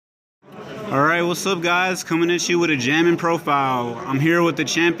Alright, what's up guys? Coming at you with a jamming profile. I'm here with the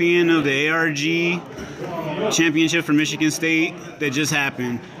champion of the ARG Championship for Michigan State that just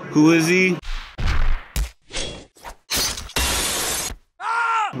happened. Who is he?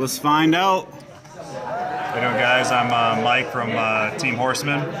 Let's find out. How you doing, guys? I'm Mike from Team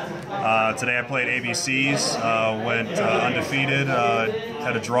Horseman. Today I played ABCs, went undefeated,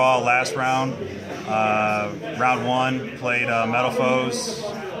 had a draw last round. Round one, played Metal Foes.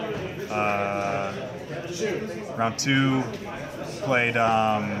 Round two, played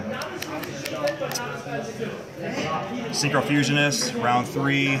Synchro Fusionists. Round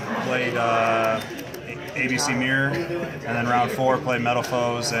three, played ABC Mirror. And then round four, played Metal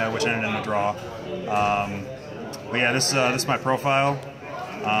Foes, which ended in a draw. But yeah, this is my profile.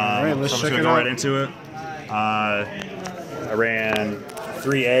 All right, let's so I'm just check gonna it go out. right into it. I ran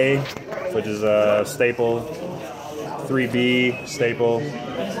 3A, which is a staple. 3B, staple.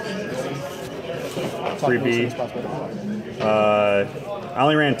 3B. I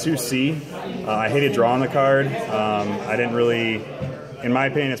only ran 2C. I hated drawing the card. I didn't really, in my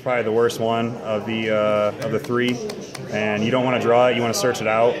opinion, it's probably the worst one of the three. And you don't want to draw it; you want to search it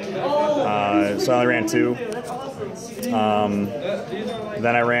out. So I only ran 2.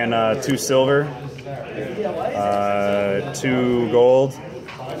 Then I ran 2 silver, 2 gold,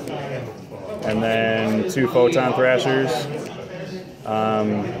 and then 2 photon thrashers.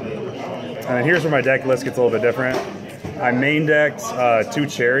 And then here's where my deck list gets a little bit different. I main decked 2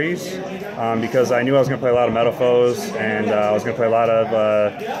 cherries because I knew I was going to play a lot of Metal Foes, and I was going to play a lot of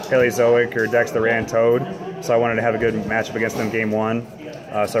Paleozoic or decks that ran Toad. So I wanted to have a good matchup against them game 1.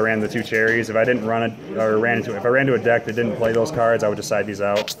 So I ran the 2 cherries. If I didn't run it or if I ran into a deck that didn't play those cards, I would just side these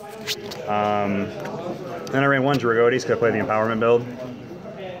out. Then I ran 1 Dragotes because I played the empowerment build.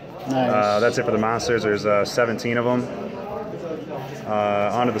 Nice. That's it for the monsters. There's 17 of them.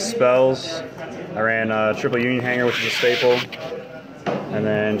 Onto the spells. I ran triple Union Hanger, which is a staple, and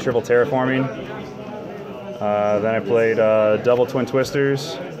then triple Terraforming. Then I played double Twin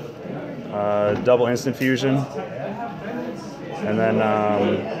Twisters, double Instant Fusion, and then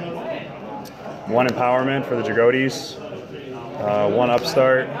 1 Empowerment for the Dragotes, 1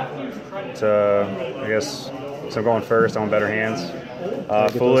 Upstart to, I guess, so I'm going first, I want better hands.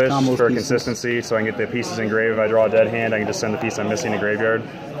 Foolish for consistency, so I can get the pieces in grave. If I draw a dead hand, I can just send the piece I'm missing to graveyard.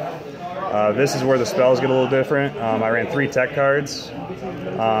 This is where the spells get a little different. I ran 3 tech cards.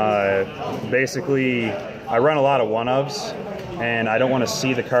 Basically, I run a lot of 1-ofs, and I don't want to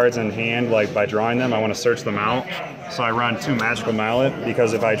see the cards in hand like by drawing them. I want to search them out. So I run 2 Magical Mallet,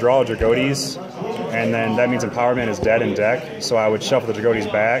 because if I draw a Dragotes, and then that means Empowerment is dead in deck, so I would shuffle the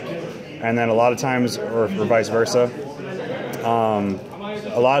Dragotes back, and then a lot of times, or vice versa,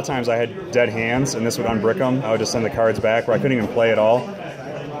 a lot of times I had dead hands, and this would unbrick them. I would just send the cards back where I couldn't even play at all,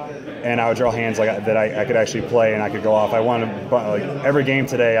 and I would draw hands like that I could actually play, and I could go off. I won like every game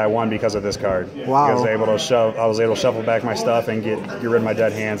today. I won because of this card. Wow! Because I was able to shuffle back my stuff and get rid of my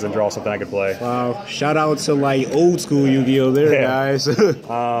dead hands and draw something I could play. Wow! Shout out to like old school Yu-Gi-Oh there, guys.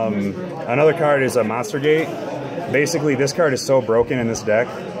 Another card is a Monster Gate. Basically, this card is so broken in this deck.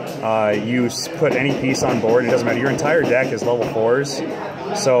 You put any piece on board, it doesn't matter. Your entire deck is level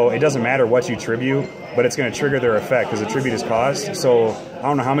 4s, so it doesn't matter what you tribute, but it's going to trigger their effect because the tribute is cost. So I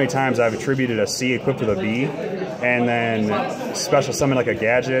don't know how many times I've attributed a C equipped with a B, and then special summon like a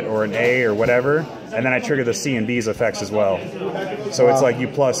gadget or an A or whatever, and then I trigger the C and B's effects as well. So it's like you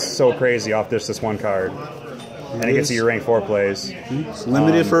plus so crazy off this one card, and it gets you your rank 4 plays. It's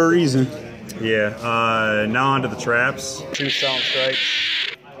limited for a reason. Yeah. Now onto the traps. 2 Solemn Strikes.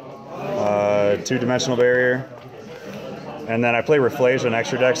 2 Dimensional Barrier, and then I play Reflasia in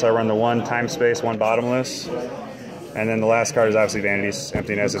extra deck, so I run the 1 Time Space, 1 Bottomless, and then the last card is obviously Vanity's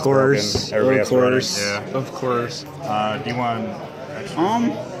Emptiness. It's broken. Everybody has to run it. Yeah. Of course. Do you want?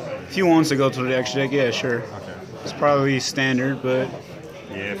 If you want to go to the extra deck, yeah, sure. Okay. It's probably standard, but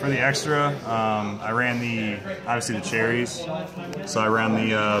yeah, for the extra, I ran obviously the cherries, so I ran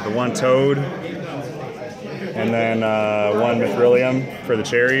the 1 Toad, and then 1 Mithrilium for the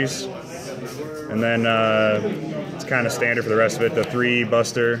cherries. And then it's kind of standard for the rest of it. The 3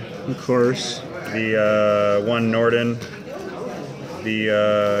 Buster. Of course. The 1 Norden.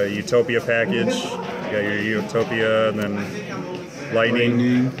 The Utopia package. You got your Utopia, and then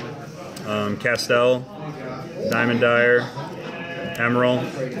Lightning. Castell. Diamond Dyer. Emerald.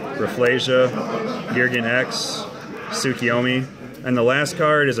 Reflasia. Girgan X. Tsukiyomi. And the last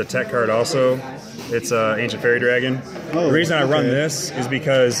card is a tech card also. It's Ancient Fairy Dragon. Oh, the reason I run this is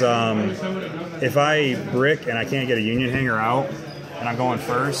because if I brick and I can't get a Union Hanger out, and I'm going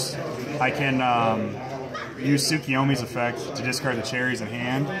first, I can use Tsukiyomi's effect to discard the cherries in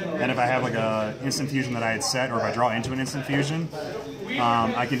hand. And if I have like a instant fusion that I had set, or if I draw into an instant fusion,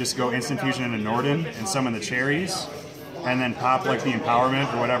 I can just go instant fusion into Norden and summon the cherries, and then pop like the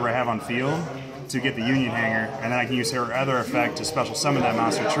empowerment or whatever I have on field to get the Union Hanger, and then I can use her other effect to special summon that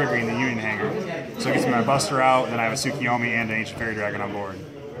monster, triggering the Union Hanger. So it gets me my Buster out, and then I have a Tsukiyomi and an Ancient Fairy Dragon on board.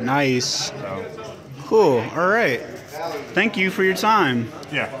 Nice. So. Cool. All right. Thank you for your time.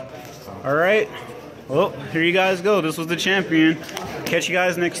 Yeah. All right. Well, here you guys go. This was the champion. Catch you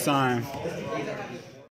guys next time.